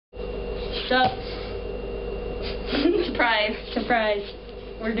What's up? Surprise. Surprise.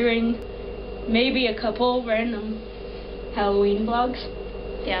 We're doing maybe a couple random Halloween vlogs.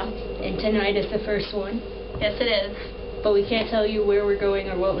 Yeah. And tonight is the first one. Yes, it is. But we can't tell you where we're going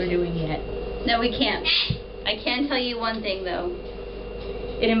or what we're doing yet. No, we can't. I can tell you one thing, though.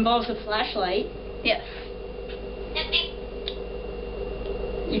 It involves a flashlight. Yes.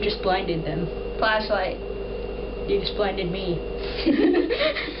 You just blinded them. Flashlight. You just blinded me.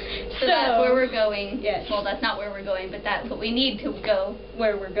 So that's where we're going. Yes. Well, that's not where we're going, but that's what we need to go.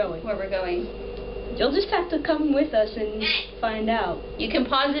 Where we're going. Where we're going. You'll just have to come with us and find out. You can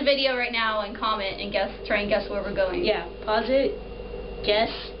pause the video right now and comment and try and guess where we're going. Yeah, pause it,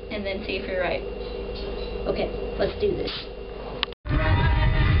 guess, and then see if you're right. Okay, let's do this.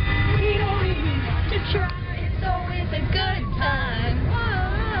 It's always a good time.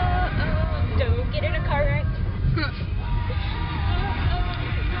 Don't get in a car wreck.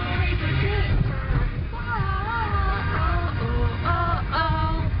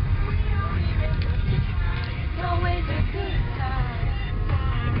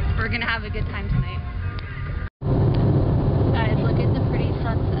 We're gonna have a good time tonight. Guys, look at the pretty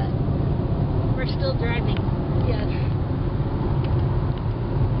sunset. We're still driving. Yes.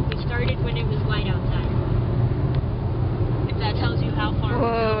 We started when it was light outside. If that tells you how far we're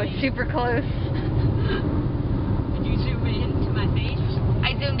Whoa, going. it's super close. Did you zoom in to my face?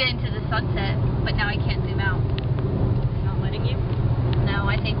 I zoomed into the sunset, but now I can't zoom out. It's not letting you? No,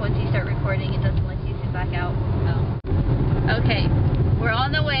 I think once you start recording, it doesn't let you zoom back out. Oh. Okay, we're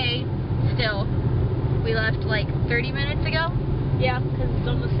on the way still. We left like 30 minutes ago. Yeah, because it's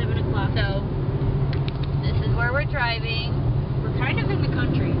almost 7 o'clock. So, this is where we're driving. We're kind of in the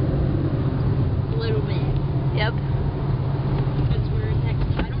country. A little bit. Yep. Because we're in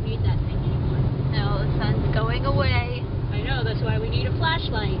Texas. I don't need that thing anymore. No, the sun's going away. I know, that's why we need a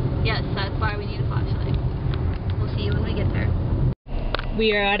flashlight. Yes, that's why we need a flashlight. We'll see you when we get there.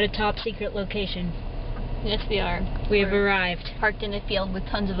 We are at a top secret location. Yes, we are. We have arrived. Parked in a field with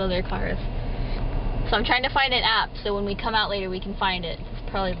tons of other cars. So I'm trying to find an app so when we come out later we can find it. It's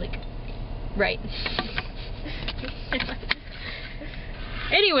probably like right.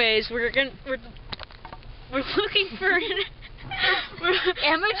 Anyways, we're looking for an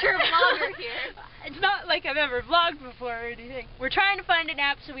Amateur vlogger here. It's not like I've ever vlogged before or anything. We're trying to find an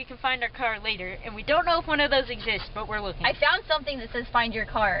app so we can find our car later, and we don't know if one of those exists, but we're looking. I found something that says find your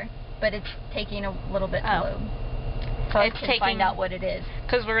car, but it's taking a little bit to load. So It's I can taking, find out what it is.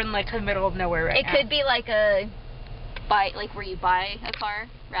 Because we're in like the middle of nowhere right now. It could be like a like where you buy a car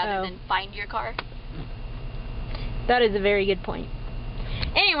rather than find your car. That is a very good point.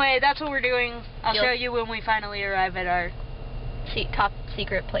 Anyway, that's what we're doing. I'll Yep. show you when we finally arrive at our Top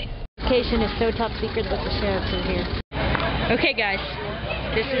secret place. location. Is so top secret that the sheriffs are here. Okay, guys,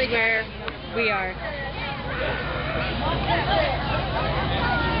 this is where we are.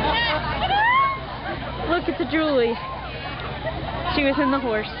 Look at the Julie. She was in the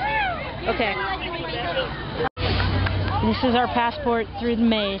horse. Okay. This is our passport through the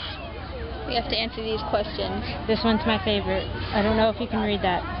maze. We have to answer these questions. This one's my favorite. I don't know if you can read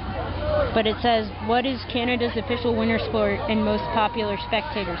that. But it says, what is Canada's official winter sport and most popular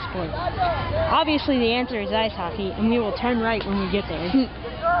spectator sport? Obviously the answer is ice hockey, and we will turn right when we get there.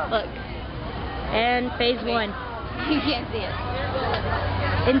 Look. And phase 1. You can't see it.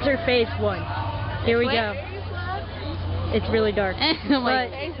 Enter phase 1. Here we go. It's really dark. But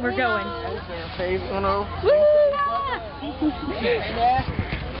we're going. Phase 1.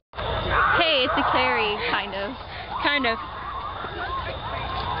 Hey, it's a Kari, kind of. Kind of.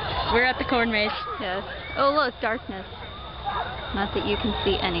 We're at the corn maze. Yes. Oh, look, darkness. Not that you can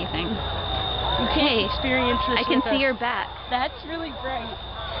see anything. You can't experience this. I can with see us. your back. That's really bright.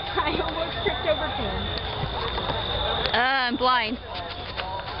 I almost tripped over him. I'm blind.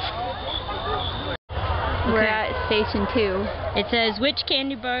 We're at Station 2. It says, which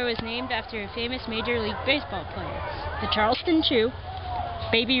candy bar was named after a famous Major League Baseball player? The Charleston Chew,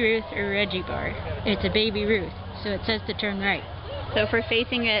 Baby Ruth, or Reggie Bar? It's a Baby Ruth, so it says to turn right. So if we're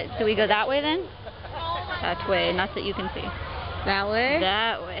facing it, do we go that way then? That way, not that you can see. That way?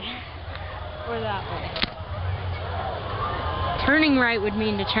 That way. Or that way? Turning right would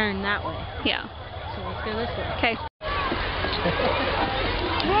mean to turn that way. Yeah. So let's go this way. Okay.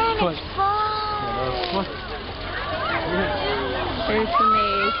 There's the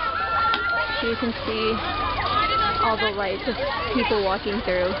maze. You can see all the lights of people walking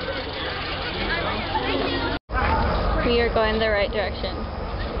through. We are going the right direction.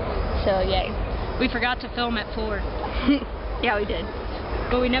 So, yay. We forgot to film at 4. Yeah, we did.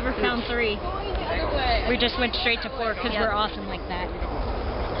 But we never found 3. We just went straight to 4 because we're awesome like that.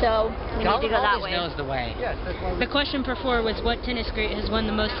 So we need to go that way. knows the way. The question before was what tennis great has won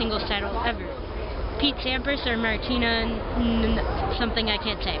the most singles titles ever? Pete Sampras or Martina something I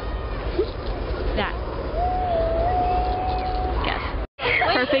can't say. That. Yes.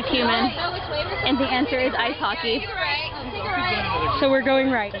 Perfect human. And the answer is ice hockey. So we're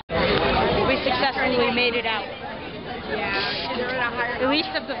going right. We successfully made it out. At least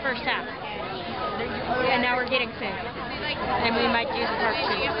of the first half. And now we're getting food. And we might do the part 2.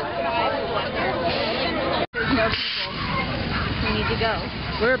 We need to go.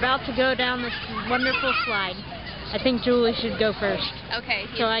 We're about to go down this wonderful slide. I think Julie should go first. Okay.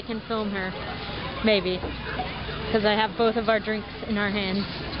 So I can film her. Maybe. Because I have both of our drinks in our hands.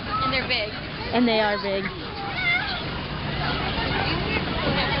 And they're big. And they are big.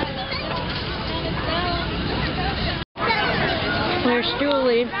 There's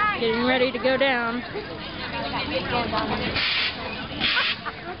Julie getting ready to go down.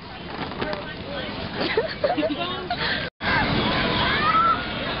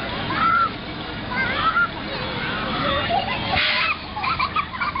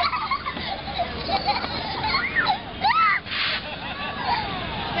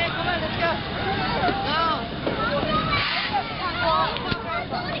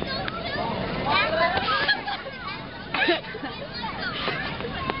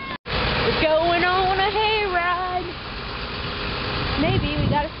 We're going on a hayride. Maybe we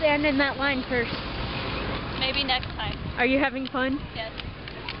gotta stand in that line first. Maybe next time. Are you having fun? Yes.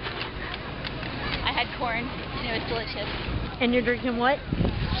 I had corn and it was delicious. And you're drinking what?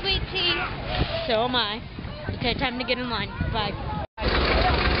 Sweet tea. So am I. Okay, time to get in line. Bye.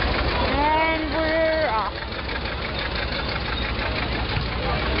 And we're off.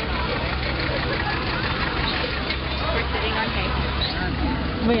 We're sitting on hay.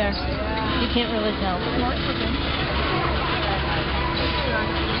 We are. You can't really tell.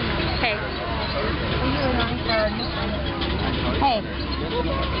 Hey. Hey.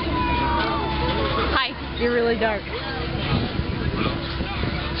 Hi. You're really dark.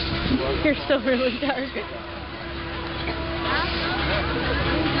 You're still really dark.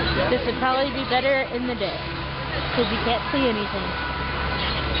 This would probably be better in the day. Because you can't see anything.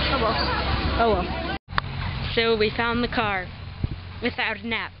 Oh well. Oh well. So we found the car. Without a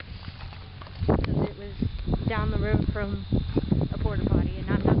nap. Because it was down the road from a porta potty. And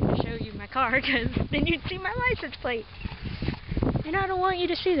I'm not going to show you my car because then you'd see my license plate. And I don't want you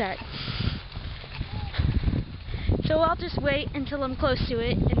to see that. So I'll just wait until I'm close to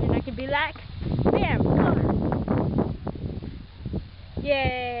it. And then I can be like, bam, car.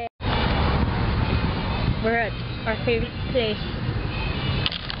 Yay. We're at our favorite place.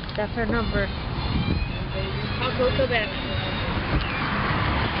 That's our number. Taco Cabana.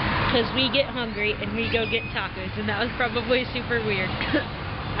 Because we get hungry and we go get tacos, and that was probably super weird.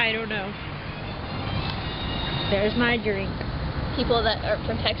 I don't know. There's my drink. People that are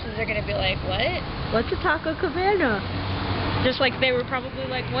from Texas are going to be like, what? What's a Taco Cabana? Just like they were probably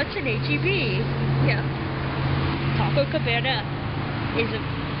like, what's an HEB? Yeah. Taco Cabana is a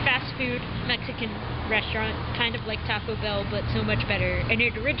fast food Mexican restaurant, kind of like Taco Bell, but so much better. And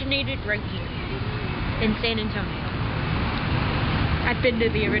it originated right here in San Antonio. I've been to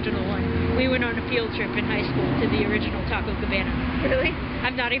the original one. We went on a field trip in high school to the original Taco Cabana. Really?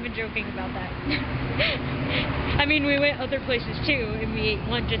 I'm not even joking about that. I mean, we went other places too, and we ate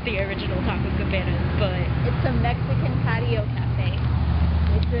lunch at the original Taco Cabana, but... It's a Mexican patio cafe.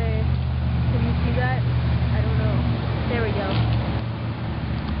 It's a... Can you see that? I don't know. There we go.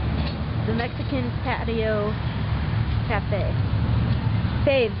 The Mexican Patio Cafe.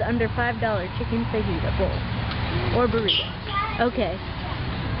 Saves under $5 chicken fajita bowl. Or burrito. Okay.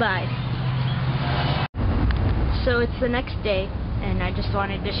 Bye. So it's the next day, and I just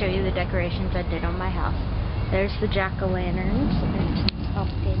wanted to show you the decorations I did on my house. There's the jack-o'-lanterns and some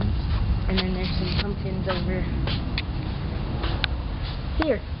pumpkins, and then there's some pumpkins over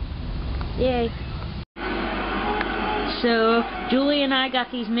here. Yay. So Julie and I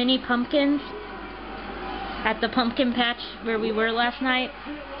got these mini pumpkins at the pumpkin patch where we were last night,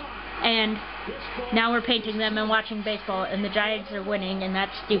 and now we're painting them and watching baseball, and the Giants are winning, and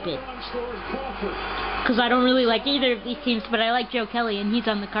that's stupid. Because I don't really like either of these teams, but I like Joe Kelly, and he's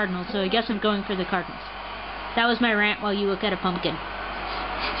on the Cardinals, so I guess I'm going for the Cardinals. That was my rant while you look at a pumpkin.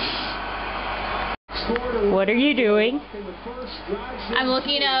 What are you doing? I'm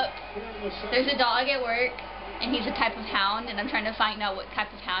looking up. There's a dog at work, and he's a type of hound, and I'm trying to find out what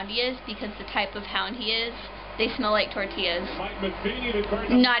type of hound he is, because the type of hound he is, they smell like tortillas.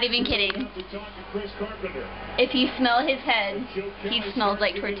 Not even kidding. If you smell his head, he smells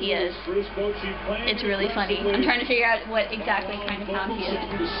like tortillas. It's really funny. I'm trying to figure out what exactly kind of hound he is.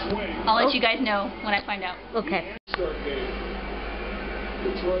 I'll let you guys know when I find out. Okay.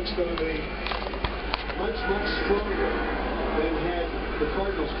 Detroit's going to be much stronger than had the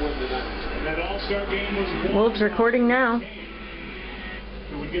Cardinals won tonight. And that All-Star game was won. Well, it's recording now.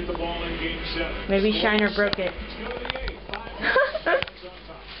 We get the ball in game 7. Maybe Shiner broke it.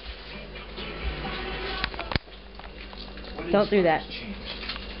 Don't do that.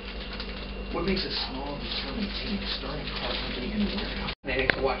 What makes a small, determined team starting car company anywhere? They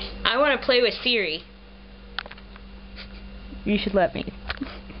need to watch. I want to play with Siri. You should let me.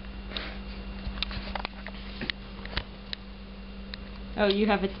 Oh, you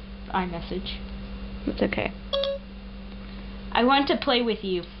have an iMessage. It's okay. I want to play with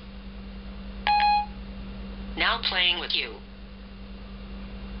you. Now playing with you.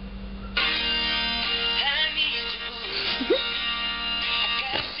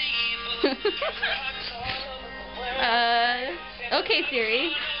 Okay,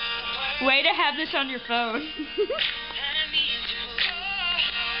 Siri. Way to have this on your phone.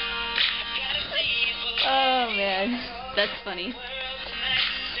 Oh, man. That's funny.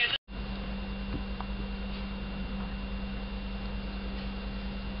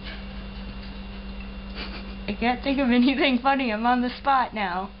 I can't think of anything funny. I'm on the spot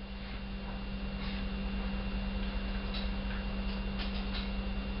now.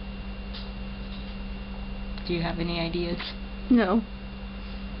 Do you have any ideas? No.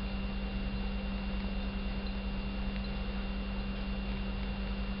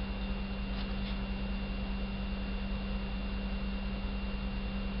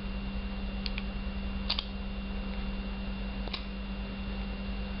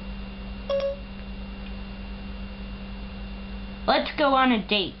 Let's go on a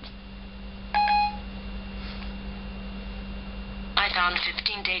date. I found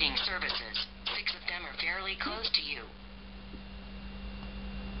 15 dating services. 6 of them are fairly close to you.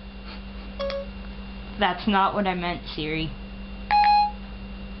 That's not what I meant, Siri.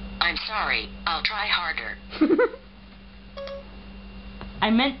 I'm sorry. I'll try harder. I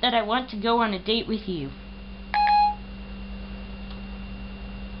meant that I want to go on a date with you.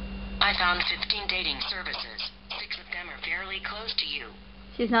 I found 15 dating services. 6 of them are fairly close to you.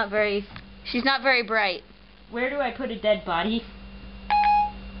 She's not very bright. Where do I put a dead body?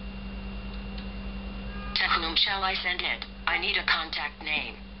 To whom shall I send it? I need a contact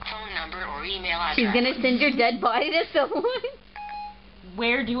name, phone number, or email address. She's gonna send your dead body to someone?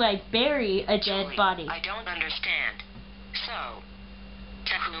 Where do I bury a dead Julie, body? I don't understand. So,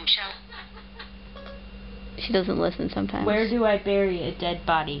 to whom shall... She doesn't listen sometimes. Where do I bury a dead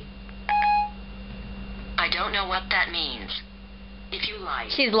body? I don't know what that means. If you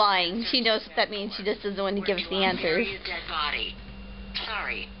like... She's lying. She knows what that means. She just doesn't want to give us the answers. Where do I bury a dead body?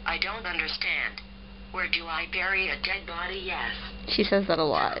 Sorry, I don't understand. Where do I bury a dead body? Yes. She says that a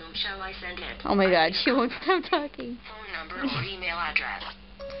lot. To whom shall I send it? Oh my god, she won't stop talking. Phone number or email address.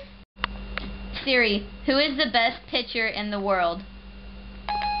 Siri, who is the best pitcher in the world?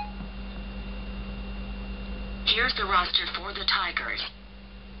 Here's the roster for the Tigers.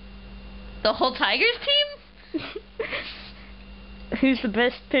 The whole Tigers team? Who's the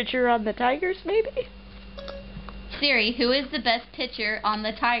best pitcher on the Tigers, maybe? Siri, who is the best pitcher on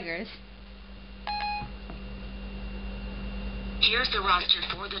the Tigers? Here's the roster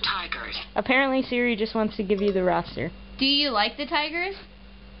for the Tigers. Apparently Siri just wants to give you the roster. Do you like the Tigers?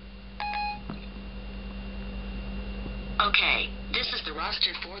 Okay, this is the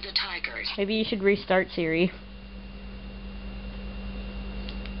roster for the Tigers. Maybe you should restart Siri.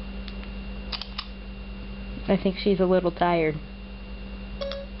 I think she's a little tired.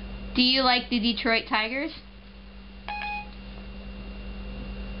 Do you like the Detroit Tigers?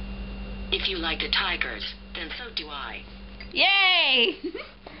 If you like the Tigers, then so do I. Yay!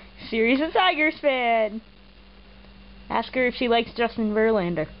 Siri's a Tigers fan. Ask her if she likes Justin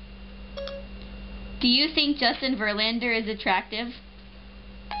Verlander. Do you think Justin Verlander is attractive?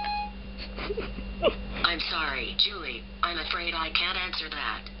 I'm sorry, Julie. I'm afraid I can't answer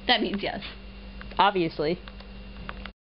that. That means yes. Obviously.